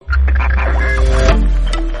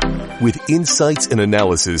with insights and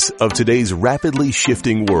analysis of today's rapidly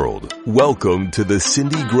shifting world. Welcome to the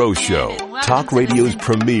Cindy Gross Show, Talk Radio's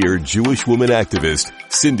premier Jewish woman activist,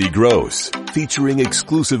 Cindy Gross, featuring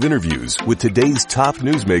exclusive interviews with today's top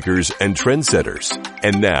newsmakers and trendsetters.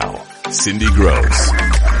 And now, Cindy Gross.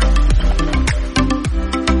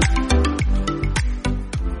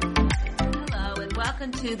 Hello, and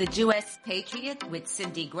welcome to the Jewish Patriot with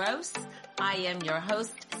Cindy Gross. I am your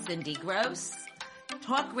host, Cindy Gross,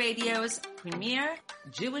 Talk Radio's premier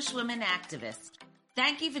Jewish woman activist.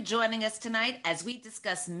 Thank you for joining us tonight as we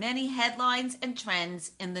discuss many headlines and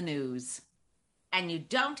trends in the news. And you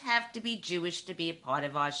don't have to be Jewish to be a part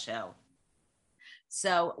of our show.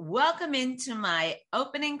 So welcome into my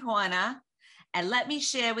opening corner, and let me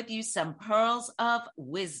share with you some pearls of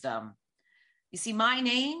wisdom. You see, my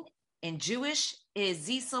name in Jewish is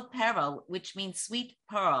Zisel Perel, which means sweet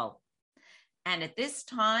pearl. And at this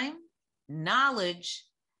time, knowledge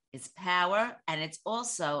is power, and it's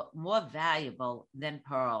also more valuable than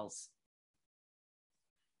pearls.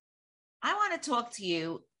 I want to talk to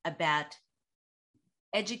you about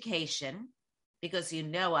education, because you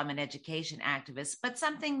know I'm an education activist, but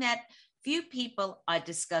something that few people are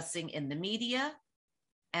discussing in the media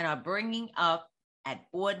and are bringing up at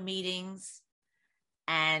board meetings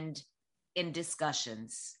and in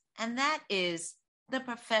discussions, and that is the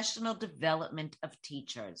professional development of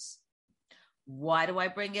teachers. Why do I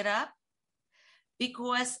bring it up?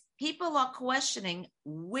 Because people are questioning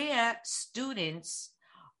where students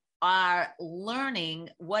are learning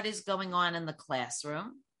what is going on in the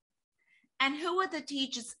classroom and who are the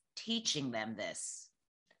teachers teaching them this,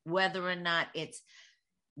 whether or not it's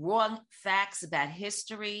wrong facts about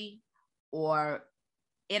history or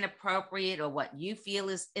inappropriate or what you feel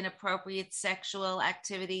is inappropriate sexual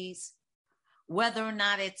activities, whether or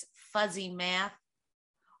not it's fuzzy math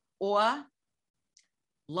or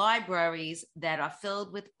libraries that are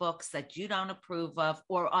filled with books that you don't approve of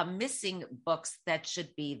or are missing books that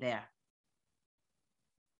should be there.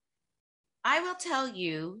 I will tell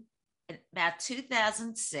you, in about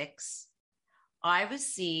 2006, I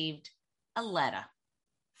received a letter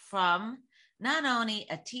from not only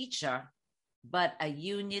a teacher, but a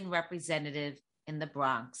union representative in the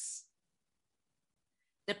Bronx.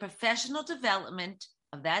 The professional development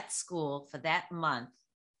of that school for that month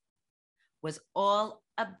was all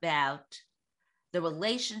about the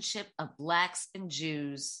relationship of Blacks and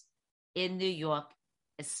Jews in New York,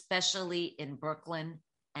 especially in Brooklyn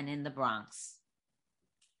and in the Bronx.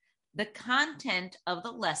 The content of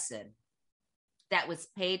the lesson that was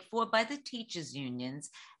paid for by the teachers' unions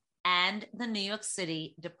and the New York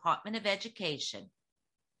City Department of Education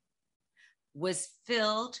was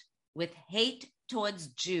filled with hate towards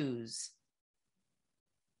Jews.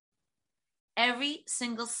 Every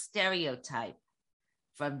single stereotype,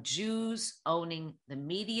 from Jews owning the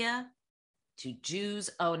media to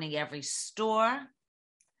Jews owning every store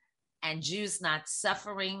and Jews not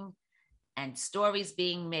suffering and stories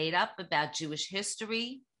being made up about Jewish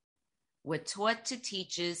history, were taught to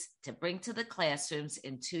teachers to bring to the classrooms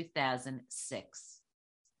in 2006.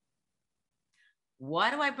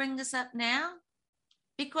 Why do I bring this up now?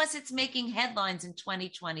 Because it's making headlines in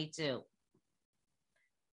 2022.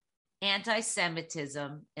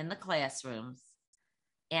 Anti-Semitism in the classrooms,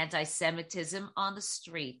 anti-Semitism on the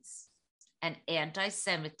streets, and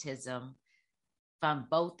anti-Semitism from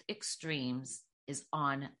both extremes is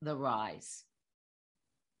on the rise.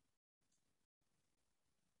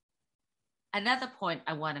 Another point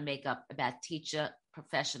I want to make up about teacher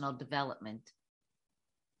professional development.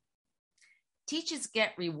 Teachers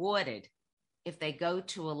get rewarded if they go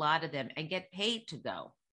to a lot of them and get paid to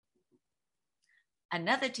go.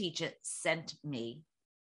 Another teacher sent me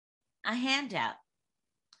a handout,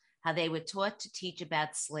 how they were taught to teach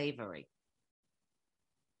about slavery.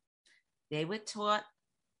 They were taught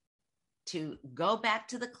to go back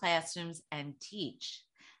to the classrooms and teach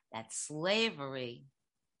that slavery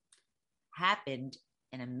happened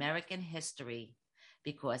in American history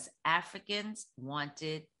because Africans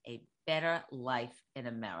wanted a better life in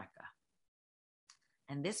America.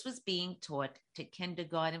 And this was being taught to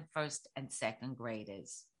kindergarten, first and second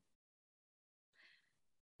graders.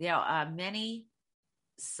 There are many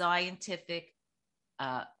scientific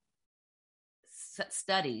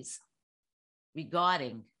studies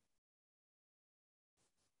regarding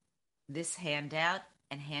this handout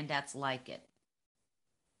and handouts like it.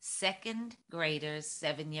 Second graders,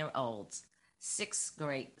 7-year-olds,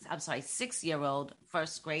 6-year-old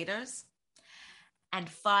first graders, and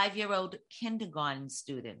 5-year-old kindergarten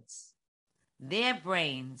students. Their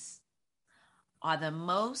brains are the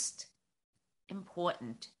most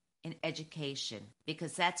important in education,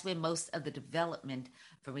 because that's where most of the development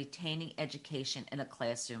for retaining education in a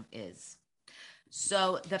classroom is.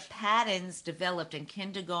 So the patterns developed in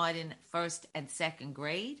kindergarten, first and second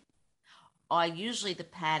grade are usually the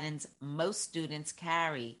patterns most students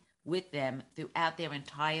carry with them throughout their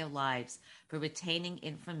entire lives for retaining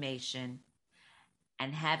information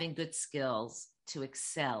and having good skills to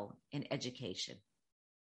excel in education.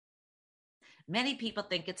 Many people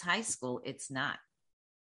think it's high school. It's not.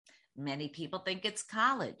 Many people think it's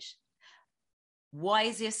college. Why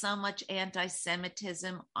is there so much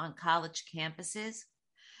anti-Semitism on college campuses?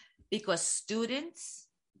 Because students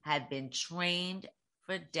have been trained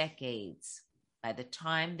for decades by the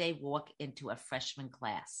time they walk into a freshman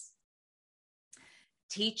class.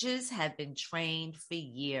 Teachers have been trained for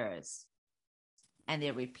years, and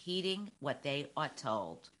they're repeating what they are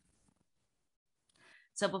told.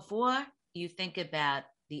 So before you think about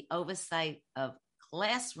the oversight of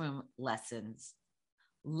classroom lessons,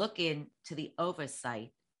 look into the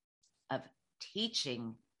oversight of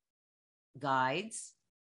teaching guides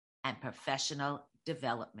and professional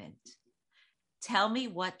development. Tell me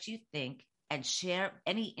what you think and share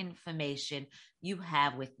any information you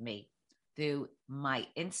have with me through my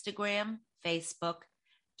Instagram, Facebook,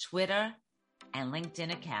 Twitter, and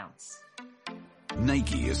LinkedIn accounts.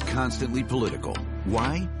 Nike is constantly political.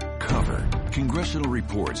 Why? Cover. Congressional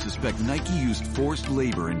reports suspect Nike used forced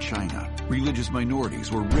labor in China. Religious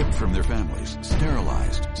minorities were ripped from their families,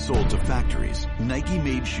 sterilized, sold to factories. Nike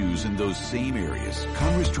made shoes in those same areas.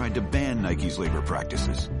 Congress tried to ban Nike's labor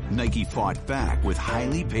practices. Nike fought back with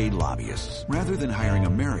highly paid lobbyists. Rather than hiring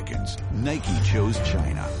Americans, Nike chose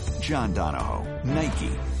China. John Donahoe,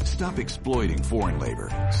 Nike. Stop exploiting foreign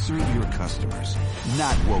labor. Serve your customers,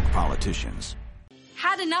 not woke politicians.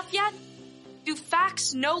 Had enough yet? Do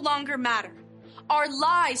facts no longer matter? Are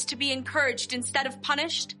lies to be encouraged instead of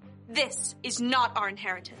punished? This is not our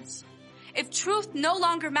inheritance. If truth no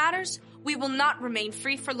longer matters, we will not remain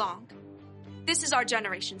free for long. This is our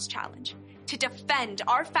generation's challenge, to defend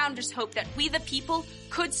our founders' hope that we the people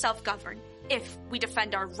could self-govern if we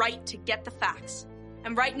defend our right to get the facts.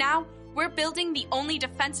 And right now, we're building the only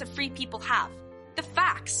defense of free people have, the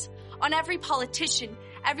facts, on every politician,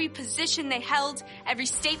 every position they held, every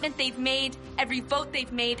statement they've made, every vote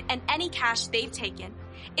they've made, and any cash they've taken.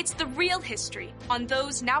 It's the real history on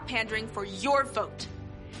those now pandering for your vote.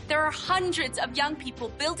 There are hundreds of young people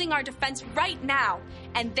building our defense right now,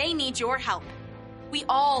 and they need your help. We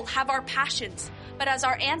all have our passions, but as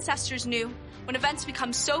our ancestors knew, when events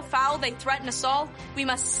become so foul they threaten us all, we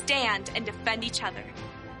must stand and defend each other.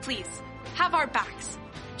 Please, have our backs.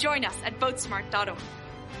 Join us at votesmart.org.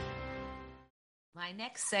 My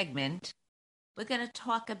next segment, we're going to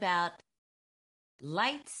talk about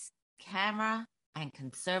lights, camera, and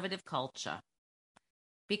conservative culture,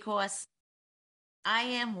 because I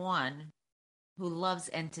am one who loves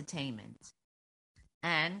entertainment,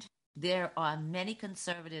 and there are many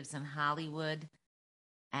conservatives in Hollywood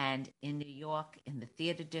and in New York, in the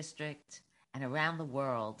theater district, and around the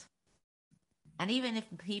world. And even if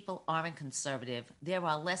people aren't conservative, there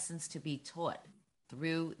are lessons to be taught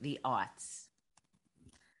through the arts.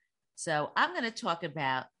 So I'm going to talk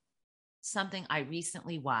about something I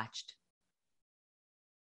recently watched.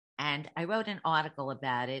 And I wrote an article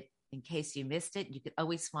about it. In case you missed it, you could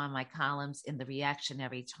always find my columns in the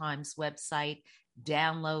Reactionary Times website.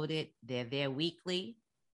 Download it. They're there weekly.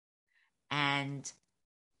 And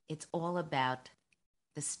it's all about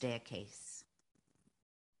The Staircase.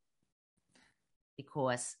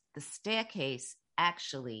 Because The Staircase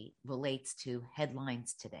actually relates to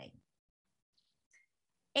headlines today.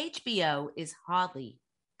 HBO is hardly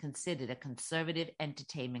considered a conservative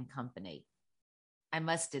entertainment company. I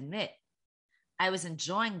must admit, I was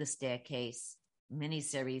enjoying The Staircase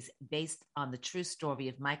miniseries based on the true story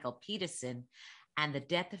of Michael Peterson and the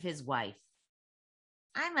death of his wife.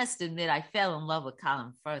 I must admit, I fell in love with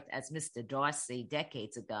Colin Firth as Mr. Darcy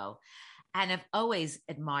decades ago, and have always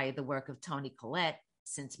admired the work of Toni Collette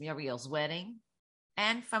since Muriel's Wedding,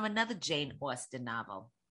 and from another Jane Austen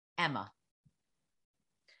novel, Emma.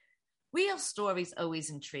 Real stories always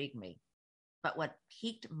intrigued me, but what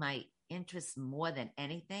piqued my interest more than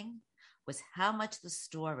anything was how much the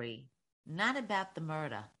story, not about the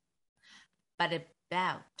murder, but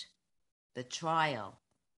about the trial,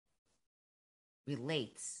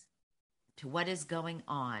 relates to what is going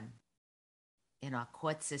on in our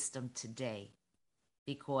court system today,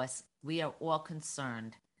 because we are all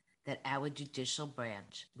concerned that our judicial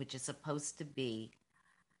branch, which is supposed to be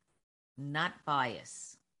not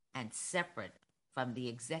biased and separate from the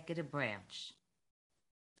executive branch,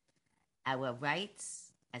 our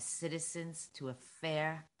rights as citizens to a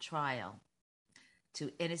fair trial,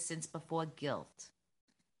 to innocence before guilt,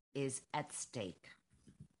 is at stake.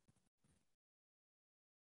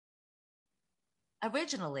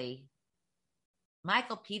 Originally,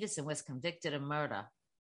 Michael Peterson was convicted of murder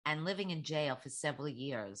and living in jail for several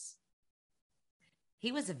years.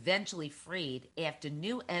 He was eventually freed after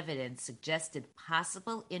new evidence suggested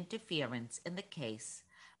possible interference in the case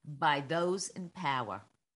by those in power.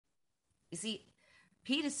 You see,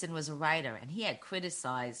 Peterson was a writer, and he had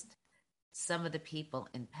criticized some of the people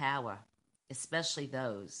in power, especially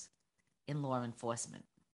those in law enforcement.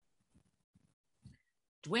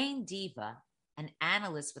 Dwayne Deva, an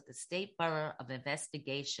analyst with the State Bureau of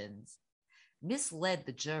Investigations, misled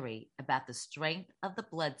the jury about the strength of the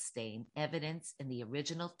bloodstain evidence in the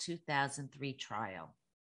original 2003 trial.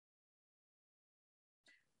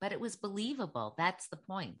 But it was believable. That's the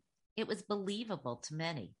point. It was believable to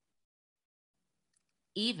many,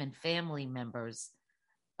 even family members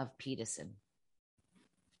of Peterson.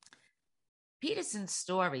 Peterson's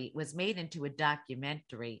story was made into a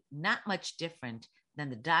documentary not much different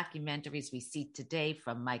than the documentaries we see today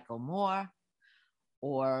from Michael Moore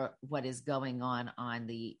or what is going on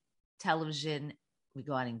the television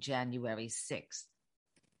regarding January 6th.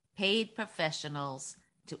 Paid professionals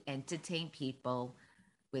to entertain people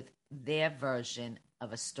with their version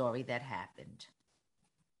of a story that happened.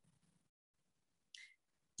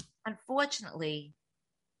 Unfortunately,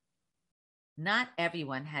 not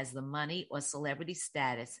everyone has the money or celebrity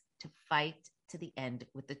status to fight to the end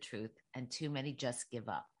with the truth, and too many just give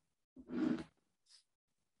up.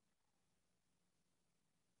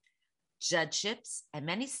 Judgeships and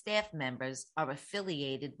many staff members are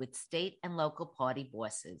affiliated with state and local party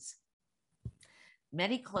bosses.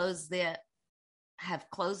 Many have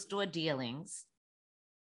closed-door dealings,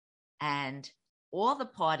 and all the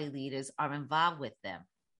party leaders are involved with them.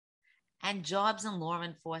 And jobs in law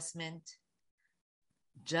enforcement,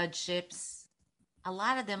 judgeships, a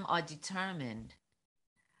lot of them are determined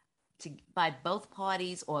by both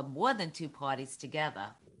parties or more than two parties together,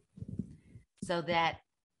 so that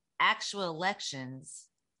actual elections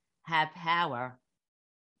have power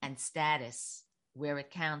and status where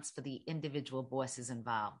it counts for the individual bosses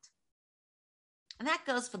involved. And that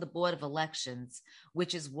goes for the Board of Elections,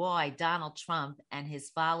 which is why Donald Trump and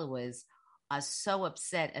his followers are so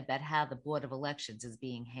upset about how the Board of Elections is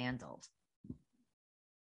being handled.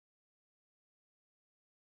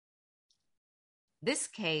 This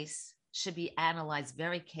case should be analyzed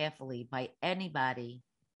very carefully by anybody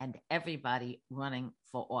and everybody running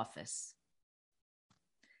for office.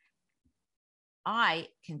 I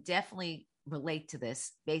can definitely relate to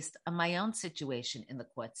this based on my own situation in the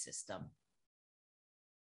court system.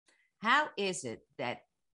 How is it that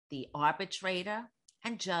the arbitrator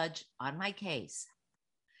and judge on my case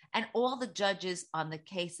and all the judges on the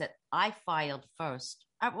case that I filed first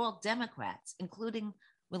are all Democrats, including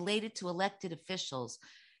related to elected officials,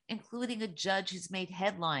 including a judge who's made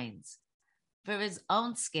headlines for his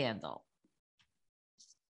own scandal?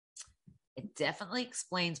 It definitely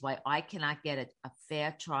explains why I cannot get a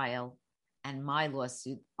fair trial and my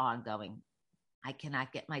lawsuit ongoing. I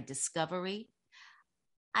cannot get my discovery.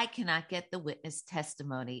 I cannot get the witness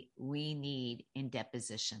testimony we need in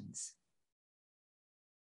depositions.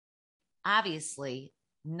 Obviously,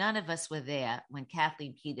 none of us were there when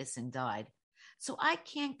Kathleen Peterson died, so I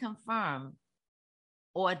can't confirm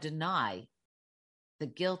or deny the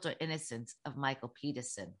guilt or innocence of Michael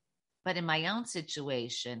Peterson. But in my own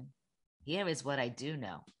situation, here is what I do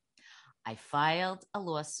know. I filed a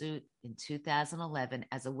lawsuit in 2011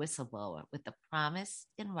 as a whistleblower with the promise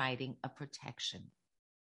in writing of protection.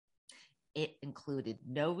 It included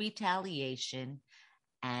no retaliation,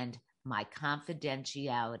 and my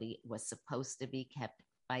confidentiality was supposed to be kept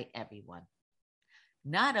by everyone.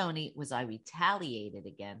 Not only was I retaliated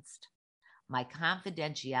against, my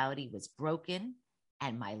confidentiality was broken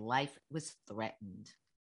and my life was threatened.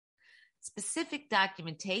 Specific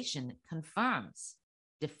documentation confirms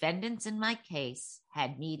defendants in my case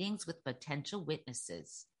had meetings with potential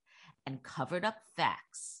witnesses and covered up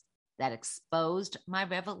facts that exposed my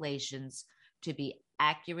revelations to be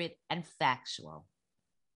accurate and factual.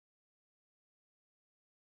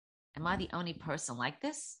 Am I the only person like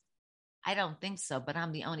this? I don't think so, but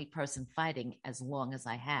I'm the only person fighting as long as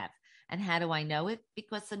I have. And how do I know it?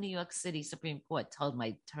 Because the New York City Supreme Court told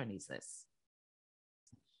my attorneys this.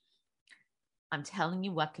 I'm telling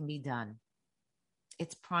you what can be done.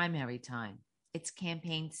 It's primary time. It's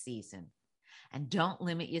campaign season. And don't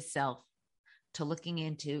limit yourself to looking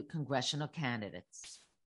into congressional candidates.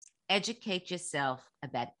 Educate yourself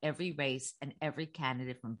about every race and every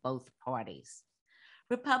candidate from both parties.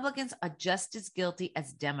 Republicans are just as guilty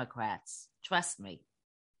as Democrats. Trust me.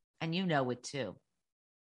 And you know it too.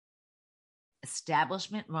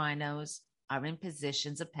 Establishment rhinos are in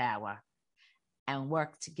positions of power and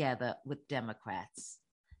work together with Democrats.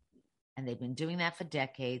 And they've been doing that for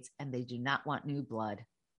decades, and they do not want new blood.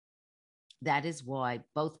 That is why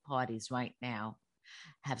both parties right now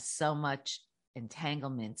have so much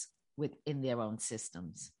entanglements within their own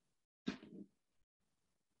systems.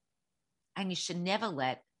 And you should never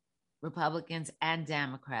let Republicans and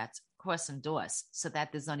Democrats cross-endorse so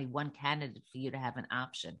that there's only one candidate for you to have an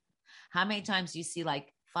option. How many times do you see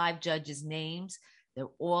like 5 judges' names? They're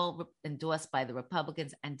all endorsed by the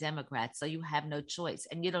Republicans and Democrats, so you have no choice,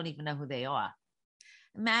 and you don't even know who they are.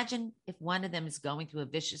 Imagine if one of them is going through a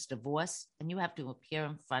vicious divorce and you have to appear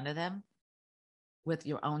in front of them with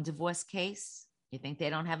your own divorce case. You think they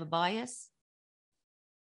don't have a bias?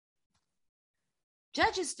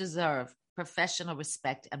 Judges deserve professional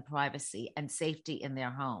respect and privacy and safety in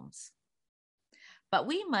their homes. But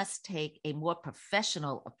we must take a more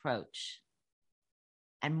professional approach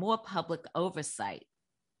and more public oversight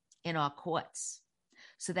in our courts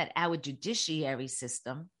so that our judiciary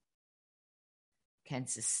system can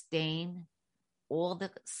sustain all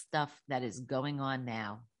the stuff that is going on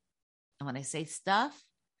now. And when I say stuff,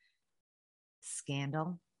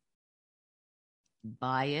 scandal,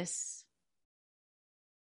 bias,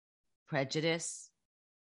 prejudice,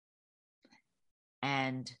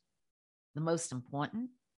 and the most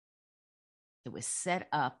important, it was set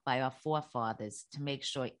up by our forefathers to make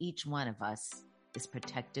sure each one of us is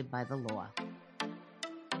protected by the law.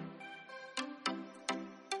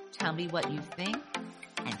 Tell me what you think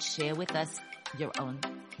and share with us your own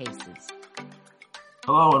cases.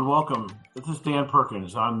 Hello and welcome. This is Dan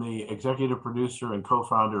Perkins. I'm the executive producer and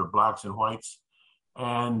co-founder of Blacks and Whites.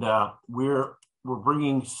 And we're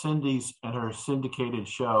bringing Cindy's and her syndicated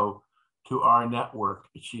show to our network.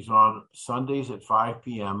 She's on Sundays at 5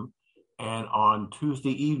 p.m. and on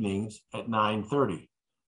Tuesday evenings at 9:30.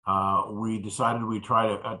 We decided we'd try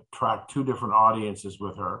to attract 2 different audiences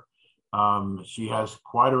with her. She has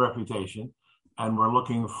quite a reputation, and we're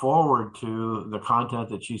looking forward to the content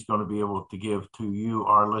that she's going to be able to give to you,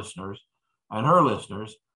 our listeners, and her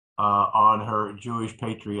listeners on her Jewish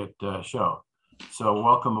Patriot show. So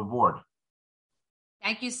welcome aboard.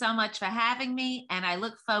 Thank you so much for having me, and I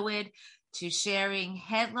look forward to sharing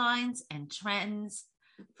headlines and trends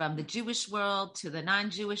from the Jewish world to the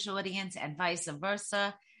non-Jewish audience and vice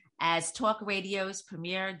versa as Talk Radio's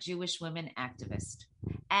premier Jewish women activist.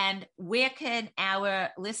 And where can our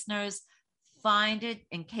listeners find it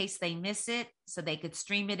in case they miss it so they could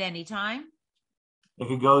stream it anytime? They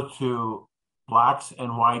could go to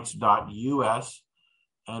blacksandwhites.us,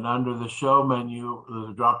 and under the show menu, there's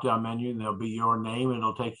a drop-down menu, and there'll be your name, and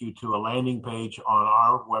it'll take you to a landing page on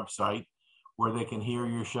our website where they can hear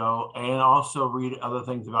your show and also read other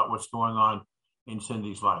things about what's going on in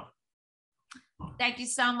Cindy's life. Thank you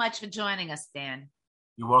so much for joining us, Dan.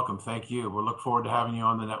 You're welcome. Thank you. We'll look forward to having you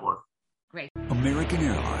on the network. Great. American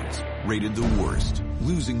Airlines, rated the worst,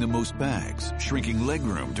 losing the most bags, shrinking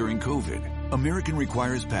legroom during COVID. American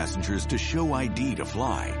requires passengers to show ID to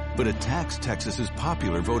fly, but attacks Texas's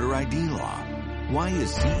popular voter ID law. Why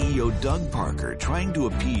is CEO Doug Parker trying to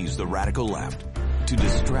appease the radical left? To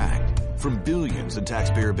distract from billions in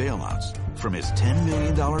taxpayer bailouts, from his $10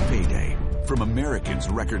 million payday, from Americans'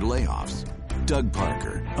 record layoffs. Doug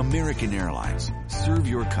Parker, American Airlines. Serve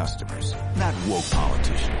your customers, not woke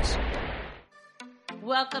politicians.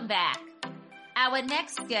 Welcome back. Our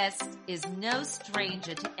next guest is no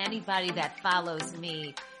stranger to anybody that follows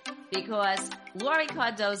me because Lori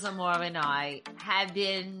Cardozo-Moore and I have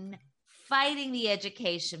been fighting the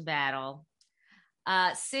education battle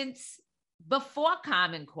since before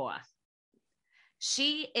Common Core.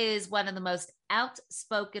 She is one of the most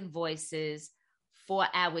outspoken voices for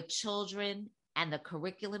our children and the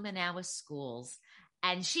curriculum in our schools.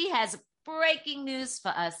 And she has breaking news for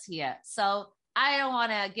us here. So I don't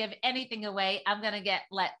want to give anything away. I'm going to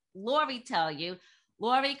let Lori tell you.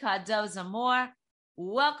 Lori Cardozo-Moore,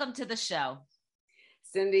 welcome to the show.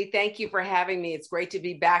 Cindy, thank you for having me. It's great to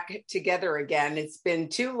be back together again. It's been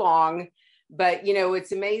too long, but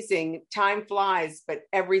it's amazing. Time flies, but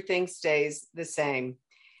everything stays the same.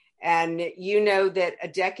 And you know that a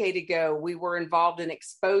decade ago, we were involved in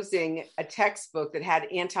exposing a textbook that had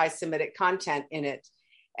anti-Semitic content in it.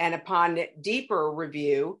 And upon deeper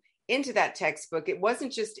review into that textbook, it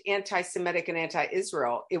wasn't just anti-Semitic and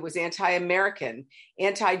anti-Israel. It was anti-American,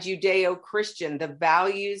 anti-Judeo-Christian, the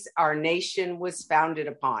values our nation was founded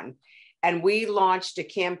upon. And we launched a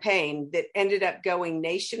campaign that ended up going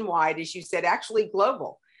nationwide, as you said, actually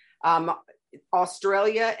global.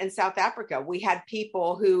 Australia and South Africa. We had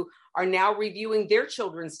people who are now reviewing their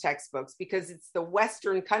children's textbooks because it's the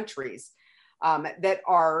Western countries that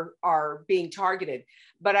are being targeted.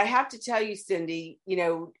 But I have to tell you, Cindy,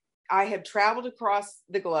 I have traveled across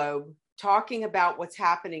the globe talking about what's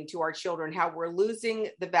happening to our children, how we're losing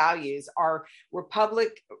the values, our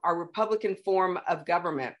Republican form of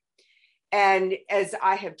government. And as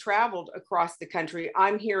I have traveled across the country,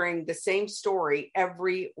 I'm hearing the same story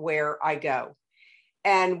everywhere I go.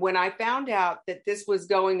 And when I found out that this was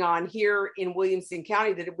going on here in Williamson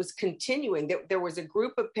County, that it was continuing, that there was a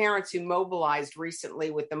group of parents who mobilized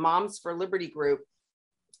recently with the Moms for Liberty group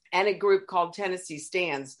and a group called Tennessee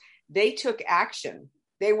Stands, they took action.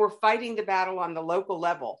 They were fighting the battle on the local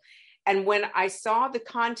level. And when I saw the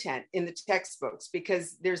content in the textbooks,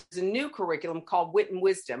 because there's a new curriculum called Wit and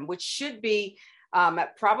Wisdom, which should be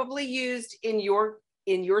probably used in your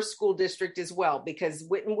school district as well, because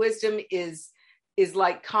Wit and Wisdom is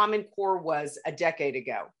like Common Core was a decade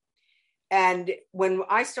ago. And when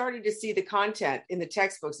I started to see the content in the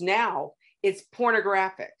textbooks, now it's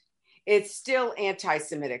pornographic. It's still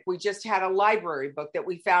anti-Semitic. We just had a library book that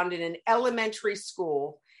we found in an elementary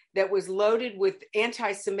school that was loaded with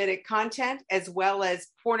anti-Semitic content as well as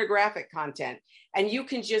pornographic content. And you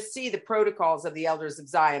can just see the protocols of the Elders of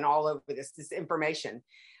Zion all over this information.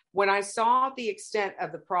 When I saw the extent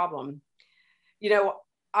of the problem,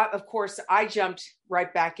 of course, I jumped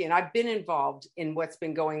right back in. I've been involved in what's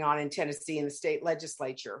been going on in Tennessee in the state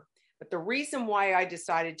legislature. But the reason why I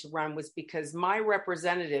decided to run was because my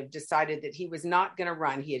representative decided that he was not going to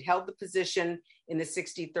run. He had held the position in the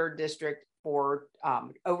 63rd district for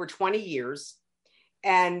over 20 years.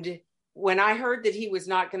 And when I heard that he was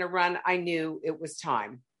not going to run, I knew it was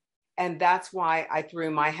time. And that's why I threw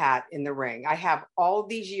my hat in the ring. I have all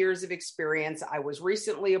these years of experience. I was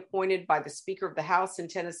recently appointed by the Speaker of the House in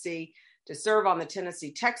Tennessee to serve on the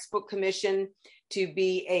Tennessee Textbook Commission, to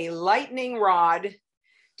be a lightning rod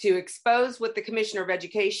to expose what the Commissioner of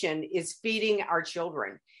Education is feeding our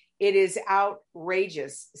children. It is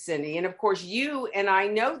outrageous, Cindy. And of course, you and I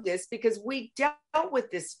know this because we dealt with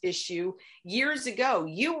this issue years ago.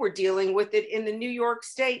 You were dealing with it in the New York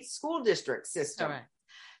State school district system. Correct.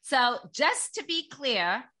 So just to be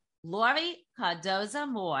clear, Lori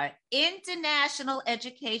Cardoza-Moore, international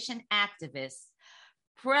education activist,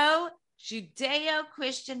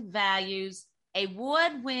 pro-Judeo-Christian values,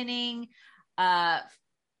 award-winning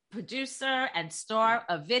producer and star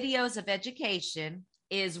of videos of education,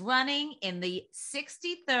 is running in the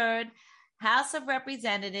 63rd House of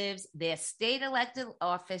Representatives, their state elected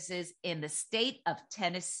offices in the state of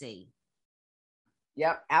Tennessee.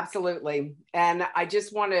 Yep, absolutely. And I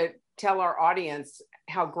just want to tell our audience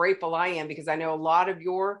how grateful I am, because I know a lot of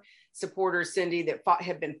your supporters, Cindy, that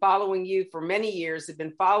have been following you for many years, have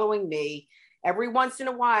been following me. Every once in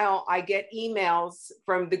a while, I get emails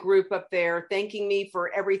from the group up there thanking me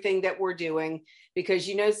for everything that we're doing, because,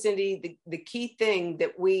 Cindy, the key thing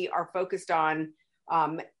that we are focused on,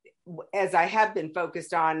 as I have been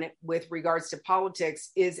focused on with regards to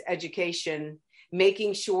politics, is education,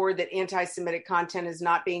 making sure that anti-Semitic content is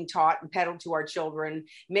not being taught and peddled to our children,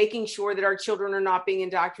 making sure that our children are not being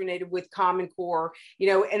indoctrinated with Common Core,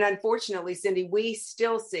 and unfortunately, Cindy, we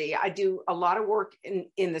still see, I do a lot of work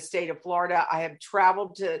in the state of Florida. I have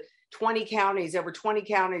traveled to over 20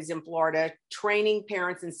 counties in Florida, training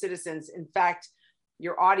parents and citizens. In fact,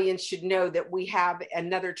 your audience should know that we have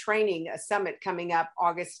another a summit coming up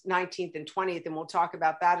August 19th and 20th, and we'll talk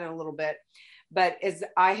about that in a little bit. But as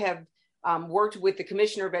I have worked with the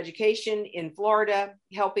Commissioner of Education in Florida,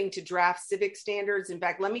 helping to draft civic standards. In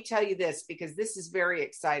fact, let me tell you this, because this is very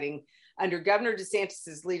exciting. Under Governor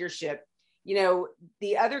DeSantis's leadership,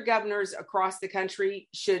 the other governors across the country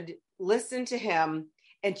should listen to him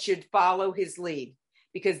and should follow his lead,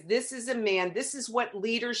 because this is a man, this is what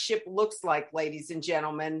leadership looks like, ladies and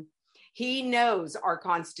gentlemen. He knows our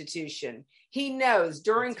Constitution. He knows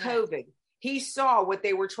during COVID, he saw what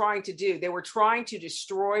they were trying to do. They were trying to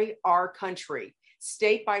destroy our country,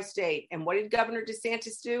 state by state. And what did Governor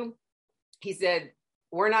DeSantis do? He said,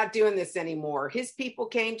 we're not doing this anymore. His people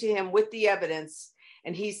came to him with the evidence.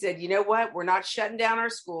 And he said, you know what? We're not shutting down our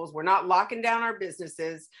schools. We're not locking down our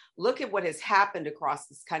businesses. Look at what has happened across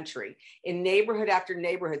this country. In neighborhood after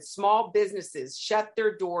neighborhood, small businesses shut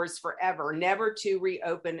their doors forever, never to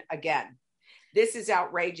reopen again. This is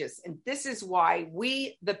outrageous. And this is why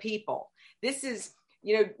we, the people, this is,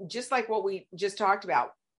 just like what we just talked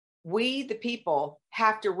about. We, the people,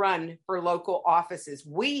 have to run for local offices.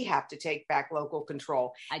 We have to take back local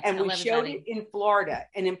control. And we showed it in Florida.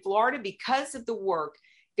 And in Florida, because of the work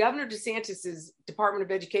Governor DeSantis's Department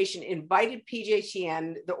of Education invited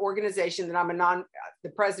PJTN, the organization that I'm the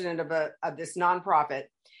president of this nonprofit,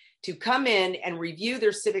 to come in and review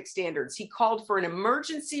their civic standards. He called for an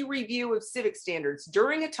emergency review of civic standards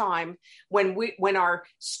during a time when our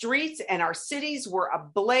streets and our cities were a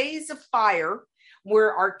blaze of fire,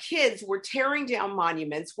 where our kids were tearing down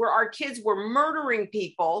monuments, where our kids were murdering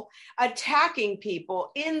people, attacking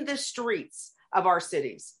people in the streets of our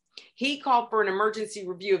cities. He called for an emergency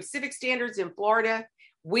review of civic standards in Florida.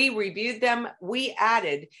 We reviewed them. We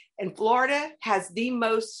added, and Florida has the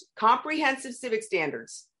most comprehensive civic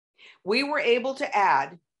standards. We were able to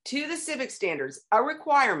add to the civic standards a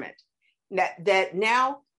requirement that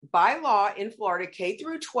now by law in Florida, K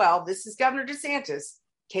through 12, this is Governor DeSantis,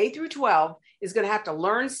 K through 12 is going to have to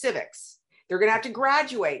learn civics. They're going to have to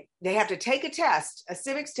graduate. They have to take a test, a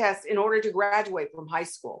civics test, in order to graduate from high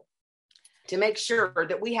school, to make sure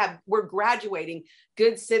that we're graduating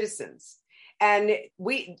good citizens. And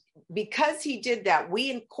because he did that,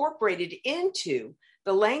 we incorporated into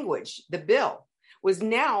the language, the bill was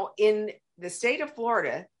now in the state of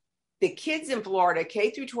Florida. The kids in Florida,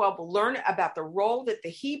 K through 12, will learn about the role that the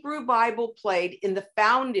Hebrew Bible played in the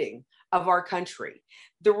founding of our country,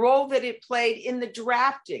 the role that it played in the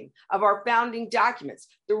drafting of our founding documents,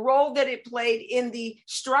 the role that it played in the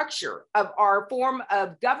structure of our form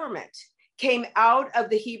of government came out of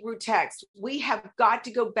the Hebrew text. We have got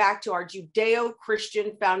to go back to our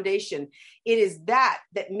Judeo-Christian foundation. It is that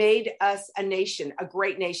made us a nation, a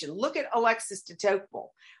great nation. Look at Alexis de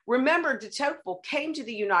Tocqueville. Remember, de Tocqueville came to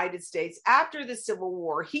the United States after the Civil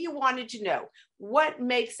War. He wanted to know what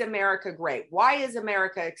makes America great. Why is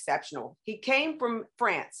America exceptional? He came from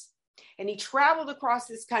France and he traveled across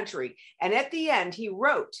this country. And at the end, he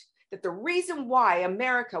wrote that the reason why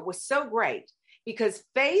America was so great, because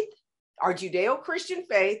faith, our Judeo-Christian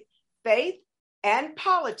faith and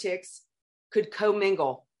politics could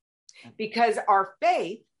commingle, because our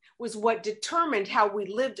faith was what determined how we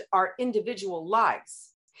lived our individual lives.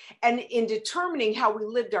 And in determining how we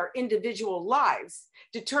lived our individual lives,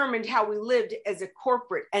 determined how we lived as a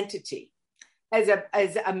corporate entity, as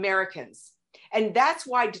Americans. And that's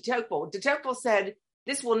why de Tocqueville said,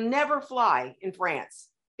 this will never fly in France,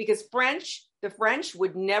 because the French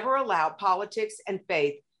would never allow politics and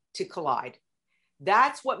faith to collide.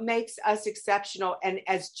 That's what makes us exceptional. And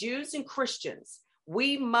as Jews and Christians,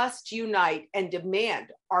 we must unite and demand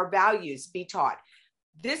our values be taught.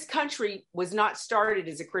 This country was not started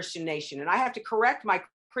as a Christian nation. And I have to correct my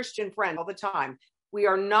Christian friend all the time. We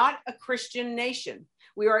are not a Christian nation.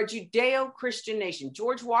 We are a Judeo-Christian nation.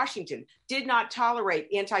 George Washington did not tolerate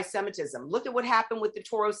anti-Semitism. Look at what happened with the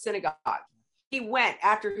Touro Synagogue. He went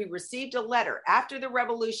after he received a letter, after the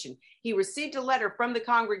revolution, he received a letter from the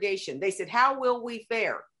congregation. They said, how will we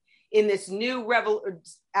fare in this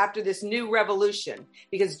after this new revolution?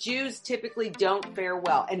 Because Jews typically don't fare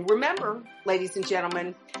well. And remember, ladies and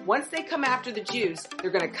gentlemen, once they come after the Jews,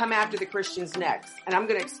 they're going to come after the Christians next. And I'm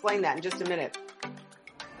going to explain that in just a minute.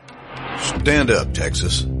 Stand up,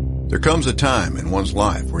 Texas. There comes a time in one's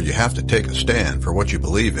life where you have to take a stand for what you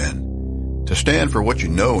believe in. To stand for what you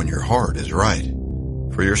know in your heart is right.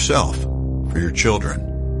 For yourself, for your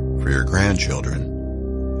children, for your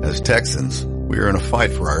grandchildren. As Texans, we are in a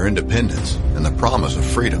fight for our independence and the promise of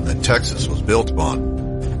freedom that Texas was built upon.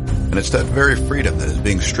 And it's that very freedom that is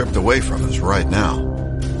being stripped away from us right now.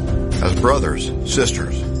 As brothers,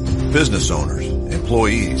 sisters, business owners,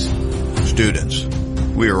 employees, students,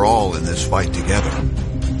 we are all in this fight together.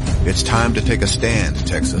 It's time to take a stand,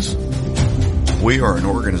 Texas. We are an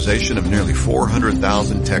organization of nearly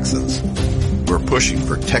 400,000 Texans. We're pushing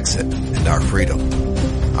for Texit and our freedom,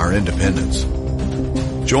 our independence.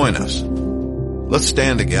 Join us. Let's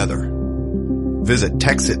stand together. Visit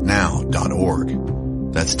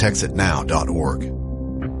texitnow.org. That's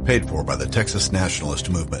texitnow.org. Paid for by the Texas Nationalist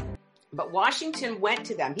Movement. But Washington went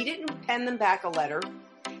to them. He didn't pen them back a letter.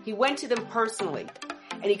 He went to them personally.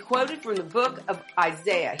 And he quoted from the book of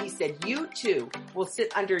Isaiah. He said, you too will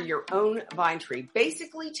sit under your own vine tree,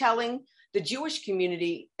 basically telling the Jewish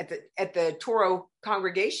community at the Touro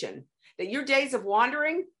congregation that your days of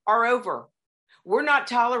wandering are over. We're not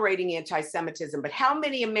tolerating anti-Semitism, but how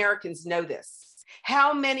many Americans know this?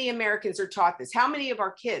 How many Americans are taught this? How many of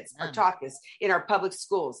our kids are taught this in our public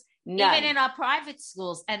schools? None. Even in our private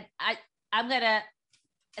schools. And I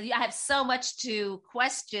have so much to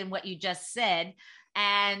question what you just said.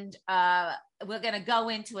 And we're going to go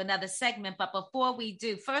into another segment. But before we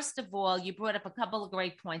do, first of all, you brought up a couple of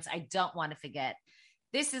great points I don't want to forget.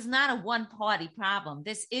 This is not a one-party problem.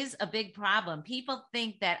 This is a big problem. People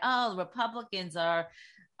think that, Republicans are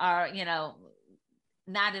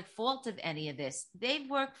not at fault of any of this. They've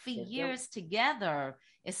worked for years together,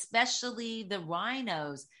 especially the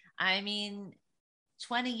rhinos. I mean,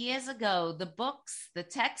 20 years ago, the books, the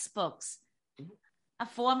textbooks, a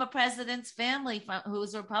former president's family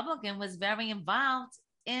who's Republican was very involved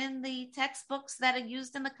in the textbooks that are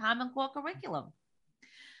used in the Common Core curriculum.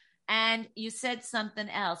 And you said something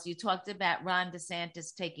else. You talked about Ron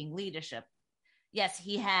DeSantis taking leadership. Yes,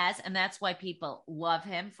 he has, and that's why people love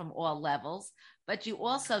him from all levels. But you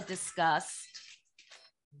also discussed,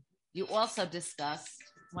 one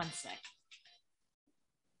sec.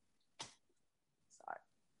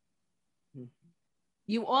 Sorry.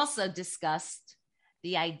 You also discussed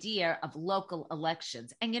the idea of local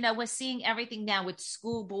elections. And, we're seeing everything now with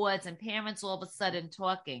school boards and parents all of a sudden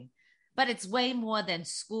talking, but it's way more than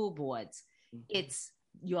school boards. Mm-hmm. It's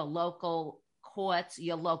your local courts,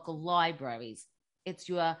 your local libraries. It's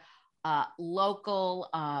your local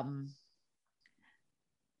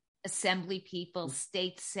assembly people,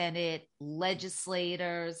 state senate,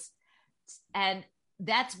 legislators. And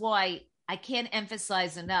that's why I can't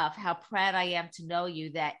emphasize enough how proud I am to know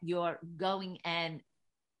you, that you're going and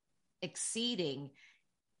exceeding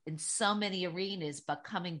in so many arenas, but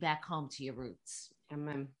coming back home to your roots.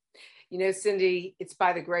 Amen. Cindy, it's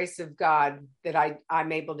by the grace of God that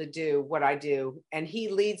I'm able to do what I do. And he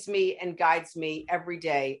leads me and guides me every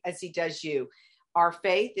day as he does you. Our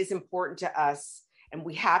faith is important to us, and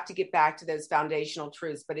we have to get back to those foundational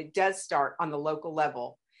truths, but it does start on the local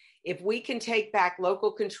level. If we can take back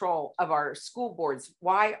local control of our school boards,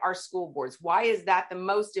 why our school boards? Why is that the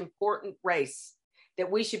most important race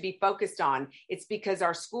that we should be focused on? It's because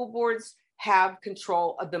our school boards have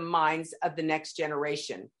control of the minds of the next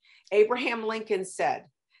generation. Abraham Lincoln said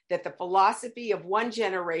that the philosophy of one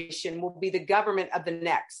generation will be the government of the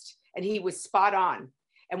next. And he was spot on.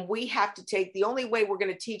 And we have to take, the only way we're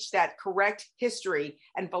going to teach that correct history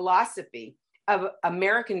and philosophy of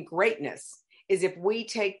American greatness is if we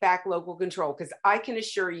take back local control. Because I can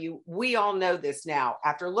assure you, we all know this now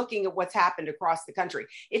after looking at what's happened across the country.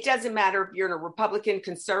 It doesn't matter if you're in a Republican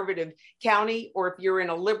conservative county or if you're in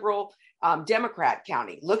a liberal Democrat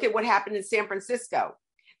county. Look at what happened in San Francisco.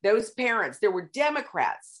 Those parents, there were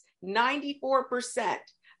Democrats. 94%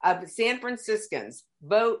 of San Franciscans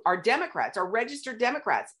are Democrats, are registered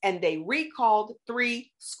Democrats, and they recalled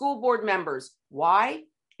 3 school board members. Why?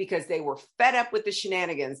 Because they were fed up with the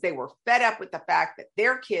shenanigans. They were fed up with the fact that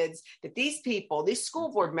their kids, that these people, these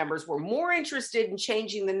school board members were more interested in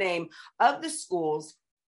changing the name of the schools,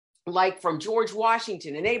 like from George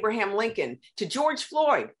Washington and Abraham Lincoln to George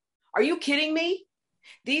Floyd. Are you kidding me?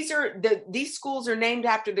 These schools are named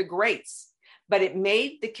after the greats, but it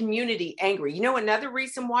made the community angry. Another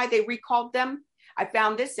reason why they recalled them? I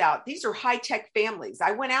found this out. These are high-tech families.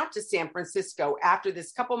 I went out to San Francisco after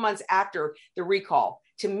this, couple months after the recall,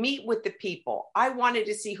 to meet with the people. I wanted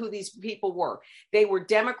to see who these people were. They were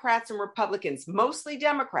Democrats and Republicans, mostly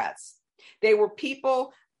Democrats. They were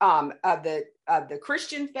people of the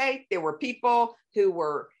Christian faith. They were people who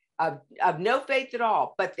were of no faith at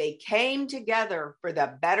all, but they came together for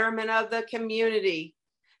the betterment of the community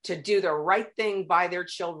to do the right thing by their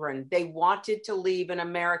children. They wanted to leave in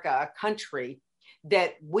America, a country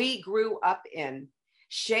that we grew up in.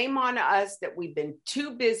 Shame on us that we've been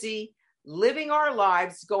too busy living our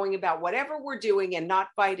lives, going about whatever we're doing and not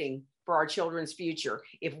fighting for our children's future.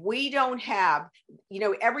 If we don't have,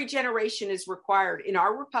 every generation is required in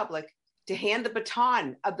our republic to hand the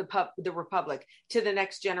baton of the republic to the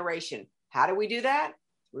next generation. How do we do that?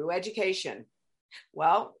 Through education.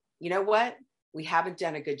 Well, you know what? We haven't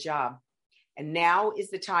done a good job. And now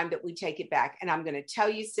is the time that we take it back. And I'm going to tell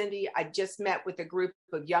you, Cindy, I just met with a group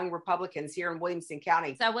of young Republicans here in Williamson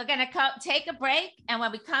County. So we're going to take a break. And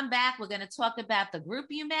when we come back, we're going to talk about the group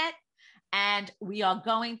you met. And we are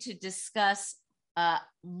going to discuss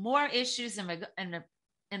more issues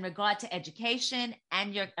in regard to education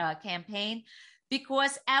and your campaign,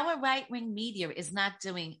 because our right-wing media is not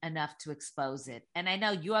doing enough to expose it. And I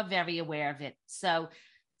know you're very aware of it. So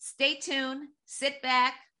stay tuned, sit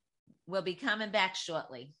back. We'll be coming back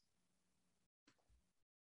shortly.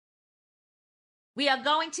 We are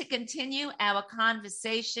going to continue our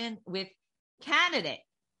conversation with candidate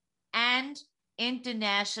and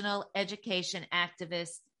international education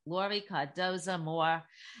activist Lori Cardoza-Moore,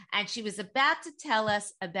 and she was about to tell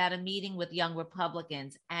us about a meeting with young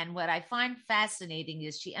Republicans. And what I find fascinating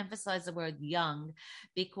is she emphasized the word young,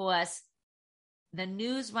 because the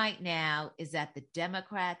news right now is that the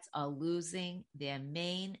Democrats are losing their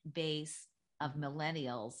main base of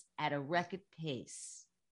millennials at a record pace,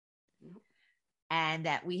 and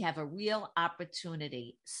that we have a real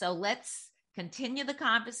opportunity. So let's Continue the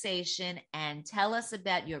conversation and tell us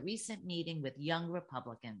about your recent meeting with Young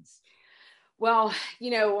Republicans. Well,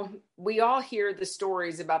 you know, we all hear the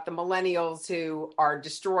stories about the millennials who are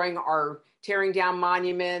tearing down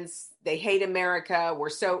monuments. They hate America. We're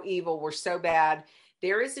so evil. We're so bad.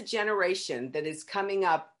 There is a generation that is coming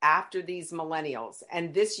up after these millennials.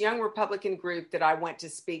 And this Young Republican group that I went to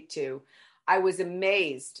speak to, I was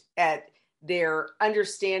amazed at their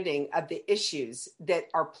understanding of the issues that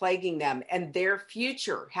are plaguing them and their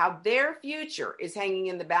future, how their future is hanging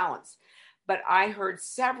in the balance. But I heard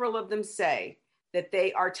several of them say that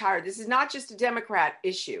they are tired. This is not just a Democrat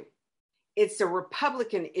issue. It's a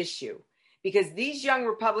Republican issue, because these young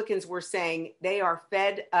Republicans were saying they are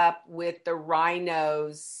fed up with the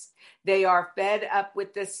rhinos. They are fed up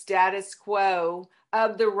with the status quo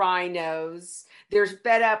of the rhinos. They're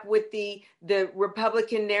fed up with the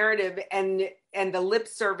Republican narrative and the lip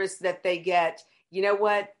service that they get. You know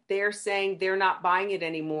what? They're saying they're not buying it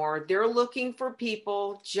anymore. They're looking for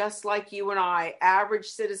people just like you and I, average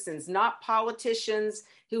citizens, not politicians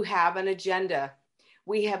who have an agenda.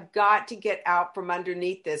 We have got to get out from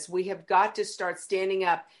underneath this. We have got to start standing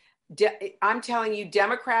up. I'm telling you,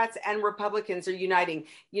 Democrats and Republicans are uniting.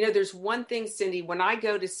 You know, there's one thing, Cindy, when I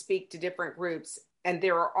go to speak to different groups, and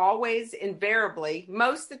there are always, invariably,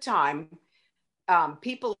 most of the time,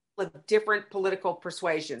 people of different political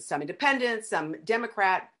persuasions, some independent, some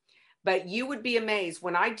Democrat, but you would be amazed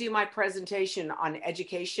when I do my presentation on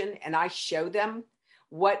education and I show them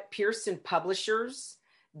what Pearson Publishers,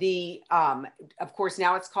 of course,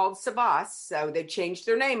 now it's called Savas, so they've changed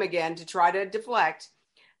their name again to try to deflect.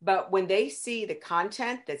 But when they see the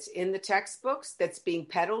content that's in the textbooks that's being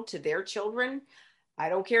peddled to their children, I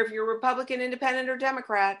don't care if you're Republican, Independent, or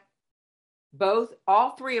Democrat,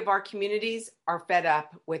 all three of our communities are fed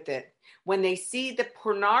up with it. When they see the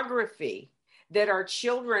pornography that our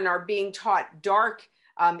children are being taught, dark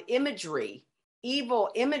imagery, evil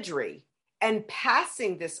imagery, and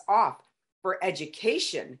passing this off for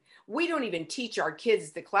education, we don't even teach our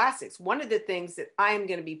kids the classics. One of the things that I am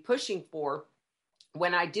going to be pushing for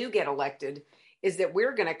when I do get elected is that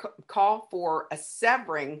we're going to call for a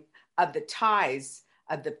severing of the ties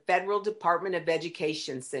of the Federal Department of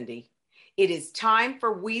Education, Cindy. It is time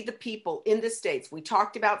for we, the people in the states. We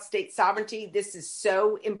talked about state sovereignty. This is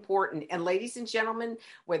so important. And ladies and gentlemen,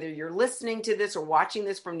 whether you're listening to this or watching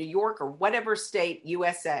this from New York or whatever state,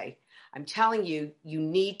 USA, I'm telling you, you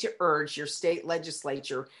need to urge your state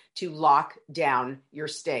legislature to lock down your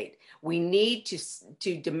state. We need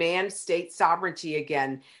to demand state sovereignty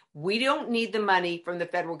again. We don't need the money from the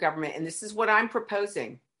federal government. And this is what I'm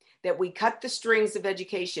proposing, that we cut the strings of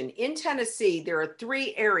education. In Tennessee, there are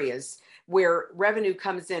 3 areas where revenue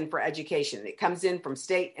comes in for education. It comes in from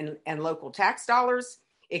state and local tax dollars.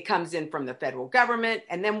 It comes in from the federal government.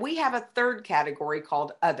 And then we have a third category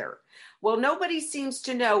called other. Well, nobody seems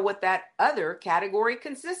to know what that other category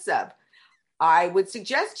consists of. I would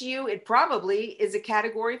suggest to you it probably is a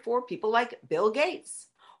category for people like Bill Gates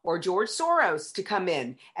or George Soros to come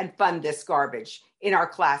in and fund this garbage in our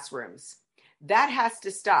classrooms. That has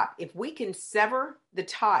to stop. If we can sever the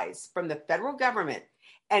ties from the federal government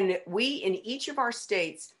and we in each of our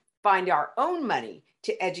states find our own money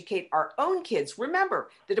to educate our own kids. Remember,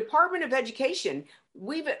 the Department of Education,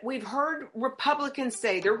 we've heard Republicans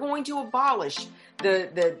say they're going to abolish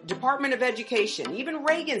the Department of Education. Even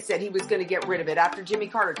Reagan said he was going to get rid of it after Jimmy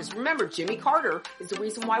Carter. Because remember, Jimmy Carter is the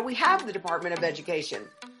reason why we have the Department of Education.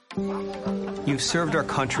 You've served our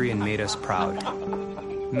country and made us proud.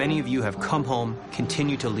 Many of you have come home,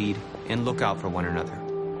 continue to lead, and look out for one another.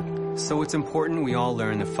 So it's important we all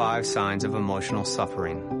learn the 5 signs of emotional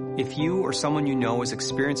suffering. If you or someone you know is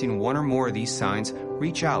experiencing one or more of these signs,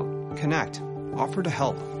 reach out, connect, offer to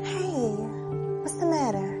help. Hey, what's the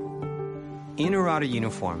matter? In or out of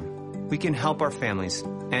uniform, we can help our families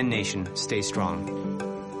and nation stay strong.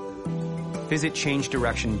 Visit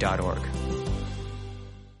changedirection.org.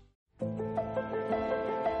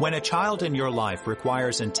 When a child in your life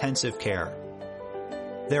requires intensive care,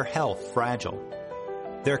 their health fragile,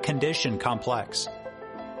 their condition complex,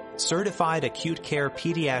 certified acute care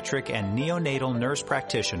pediatric and neonatal nurse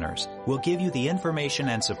practitioners will give you the information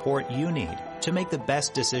and support you need to make the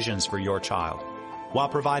best decisions for your child while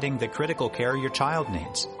providing the critical care your child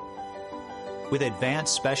needs. With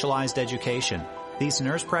advanced specialized education, these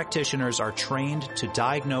nurse practitioners are trained to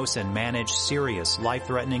diagnose and manage serious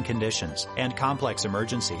life-threatening conditions and complex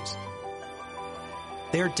emergencies.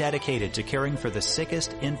 They are dedicated to caring for the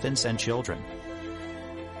sickest infants and children.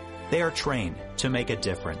 They are trained to make a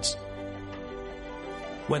difference.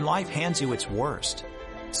 When life hands you its worst,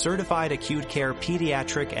 certified acute care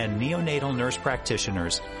pediatric and neonatal nurse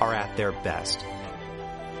practitioners are at their best.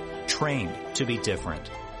 Trained to be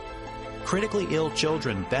different. Critically ill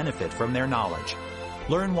children benefit from their knowledge.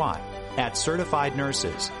 Learn why at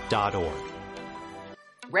certifiednurses.org.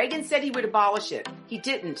 Reagan said he would abolish it. He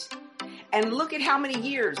didn't. And look at how many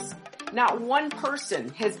years. Not one person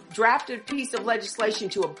has drafted a piece of legislation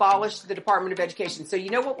to abolish the Department of Education. So you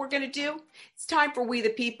know what we're going to do? It's time for we the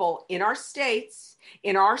people in our states,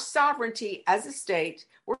 in our sovereignty as a state,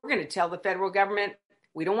 we're going to tell the federal government,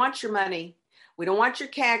 we don't want your money. We don't want your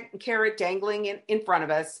carrot dangling in front of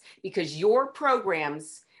us, because your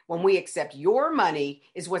programs, when we accept your money,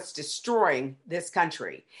 is what's destroying this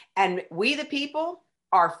country. And we the people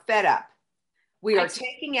are fed up. We are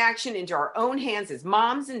taking action into our own hands as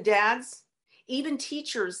moms and dads. Even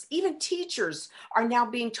teachers are now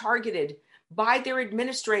being targeted by their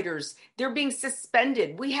administrators. They're being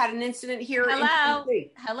suspended. We had an incident here. Hello.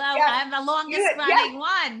 Yeah. I'm the longest running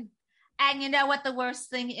one. And you know what the worst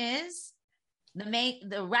thing is?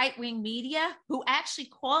 The right-wing media, who actually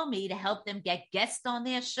call me to help them get guests on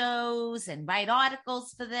their shows and write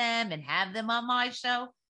articles for them and have them on my show.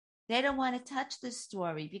 They don't want to touch this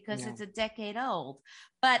story because it's a decade old.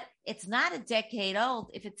 But it's not a decade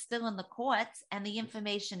old if it's still in the courts and the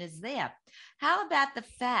information is there. How about the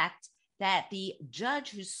fact that the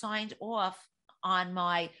judge who signed off on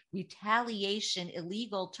my retaliation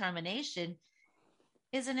illegal termination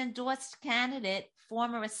is an endorsed candidate,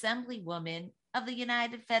 former assemblywoman of the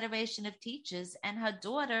United Federation of Teachers, and her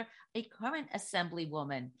daughter, a current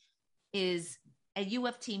assemblywoman, is a U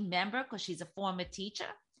of T member because she's a former teacher,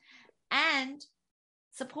 and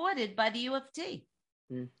supported by the U of T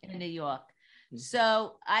in New York.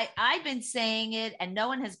 So I've been saying it, and no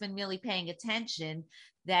one has been really paying attention,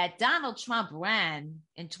 that Donald Trump ran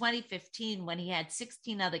in 2015 when he had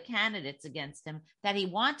 16 other candidates against him, that he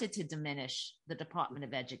wanted to diminish the Department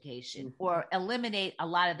of Education or eliminate a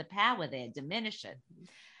lot of the power there, diminish it.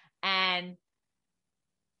 And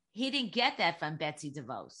he didn't get that from Betsy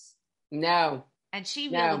DeVos. No. And she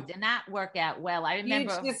really did not work out well. I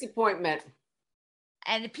remember. Huge disappointment.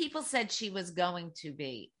 And people said she was going to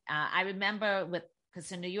be. I remember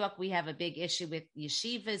because in New York, we have a big issue with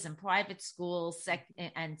yeshivas and private schools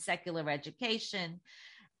and secular education.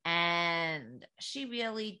 And she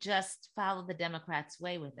really just followed the Democrats'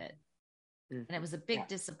 way with it. And it was a big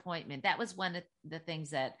disappointment. That was one of the things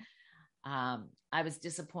that I was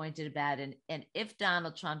disappointed about. And if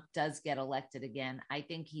Donald Trump does get elected again, I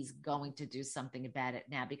think he's going to do something about it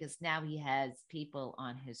now, because now he has people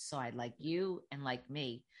on his side like you and like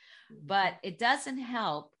me. But it doesn't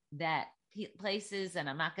help that places, and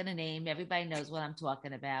I'm not going to name, everybody knows what I'm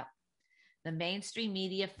talking about, the mainstream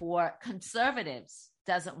media for conservatives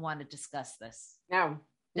doesn't want to discuss this.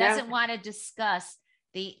 Doesn't want to discuss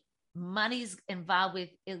the monies involved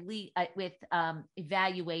with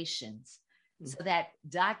evaluations, so that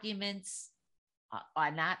documents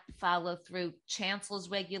are not followed through, chancellor's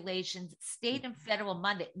regulations, state and federal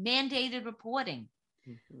mandated reporting.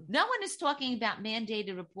 No one is talking about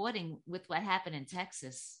mandated reporting with what happened in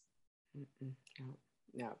Texas.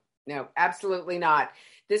 No, absolutely not.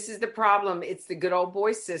 This is the problem. It's the good old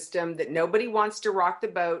boy system that nobody wants to rock the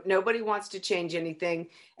boat. Nobody wants to change anything.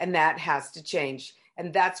 And that has to change.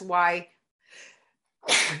 And that's why,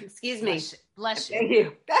 excuse me. Bless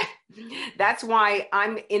you. Thank you. That's why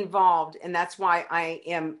I'm involved. And that's why I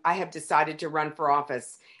have decided to run for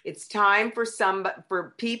office. It's time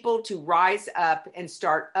for people to rise up and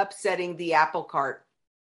start upsetting the apple cart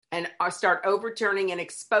and start overturning and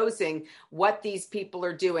exposing what these people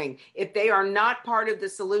are doing. If they are not part of the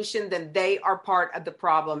solution, then they are part of the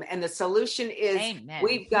problem. And the solution is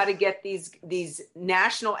we've got to get these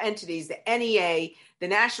national entities, the NEA, the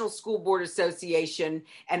National School Board Association,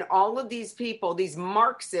 and all of these people, these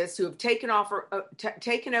Marxists who have taken over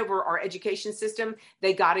our education system,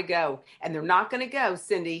 they got to go. And they're not going to go,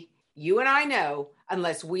 Cindy, you and I know,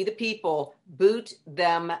 unless we the people boot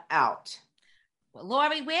them out. Well,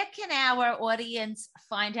 Lori, where can our audience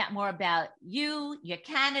find out more about you, your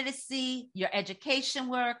candidacy, your education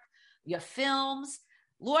work, your films?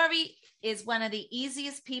 Lori is one of the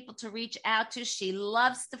easiest people to reach out to. She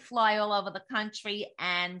loves to fly all over the country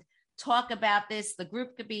and talk about this. The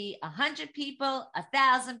group could be 100 people,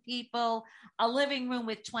 1,000 people, a living room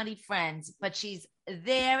with 20 friends, but she's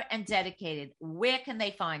there and dedicated. Where can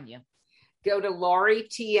they find you? Go to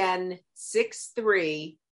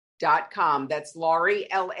LaurieTN63.com. That's Laurie,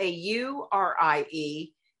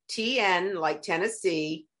 Laurie, TN like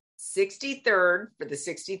Tennessee, 63rd for the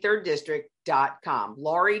 63rd district.com.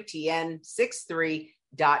 LaurieTN63.com.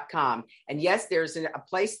 cindygross.com. And yes, there's a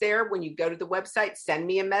place there when you go to the website, send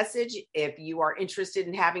me a message. If you are interested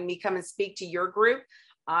in having me come and speak to your group,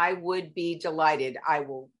 I would be delighted. I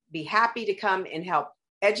will be happy to come and help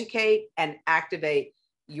educate and activate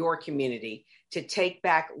your community to take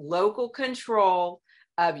back local control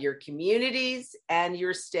of your communities and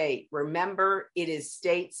your state. Remember, it is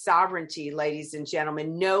state sovereignty, ladies and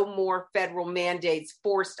gentlemen. No more federal mandates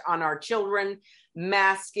forced on our children,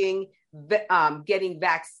 masking, getting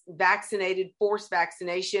vaccinated, forced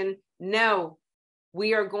vaccination. No,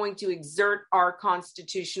 we are going to exert our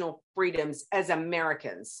constitutional freedoms as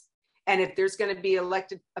Americans. And if there's going to be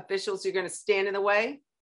elected officials who are going to stand in the way,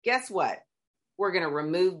 guess what? We're going to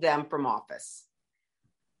remove them from office.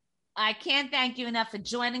 I can't thank you enough for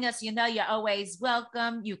joining us. You know, you're always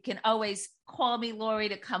welcome. You can always call me, Lori,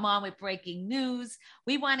 to come on with breaking news.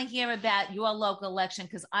 We want to hear about your local election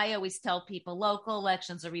because I always tell people local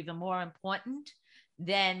elections are even more important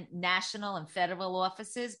than national and federal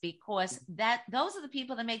offices because those are the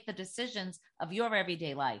people that make the decisions of your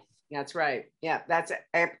everyday life. That's right. Yeah, that's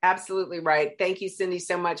absolutely right. Thank you, Cindy,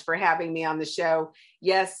 so much for having me on the show.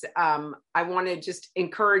 Yes, I want to just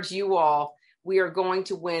encourage you all. We are going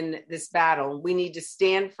to win this battle. We need to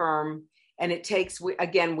stand firm. And it takes, we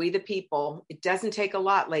the people, it doesn't take a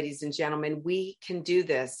lot, ladies and gentlemen. We can do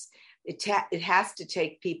this. It has to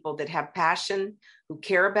take people that have passion, who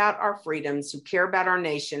care about our freedoms, who care about our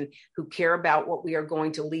nation, who care about what we are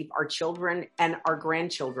going to leave our children and our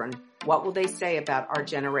grandchildren. What will they say about our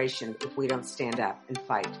generation if we don't stand up and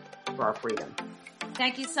fight for our freedom?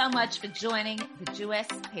 Thank you so much for joining the Jewess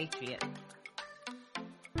Patriot.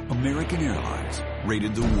 American Airlines,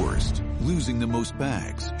 rated the worst, losing the most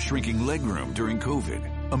bags, shrinking legroom during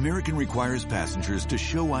COVID. American requires passengers to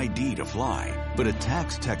show ID to fly, but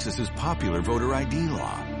attacks Texas's popular voter ID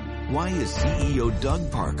law. Why is CEO Doug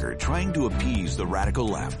Parker trying to appease the radical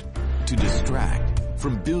left? To distract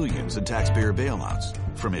from billions in taxpayer bailouts,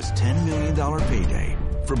 from his $10 million payday,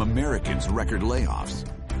 from Americans' record layoffs.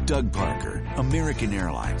 Doug Parker, American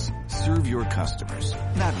Airlines. Serve your customers,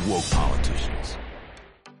 not woke politicians.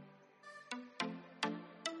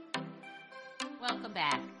 Welcome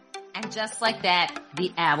back. And just like that,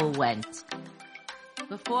 the hour went.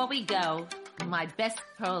 Before we go, my best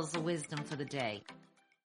pearls of wisdom for the day.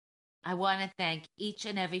 I want to thank each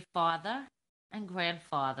and every father and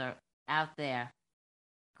grandfather out there.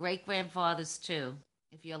 Great-grandfathers too,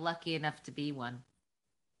 if you're lucky enough to be one.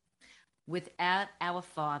 Without our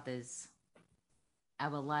fathers,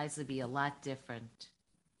 our lives would be a lot different.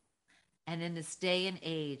 And in this day and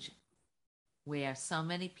age where so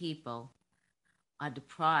many people are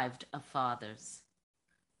deprived of fathers,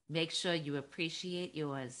 make sure you appreciate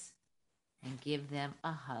yours and give them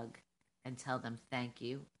a hug and tell them thank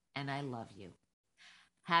you and I love you.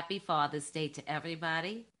 Happy Father's Day to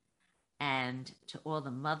everybody and to all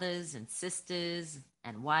the mothers and sisters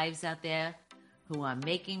and wives out there who are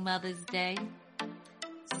making Mother's Day.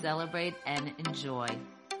 Celebrate and enjoy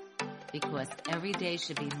because every day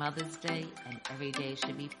should be Mother's Day and every day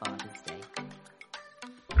should be Father's Day.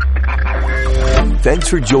 Thanks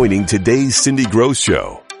for joining today's Cindy Gross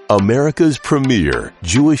Show, America's premier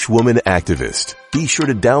Jewish woman activist. Be sure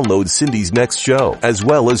to download Cindy's next show, as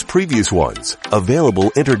well as previous ones,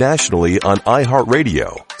 available internationally on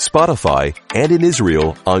iHeartRadio, Spotify, and in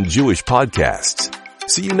Israel on Jewish podcasts.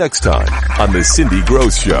 See you next time on The Cindy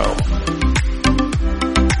Gross Show.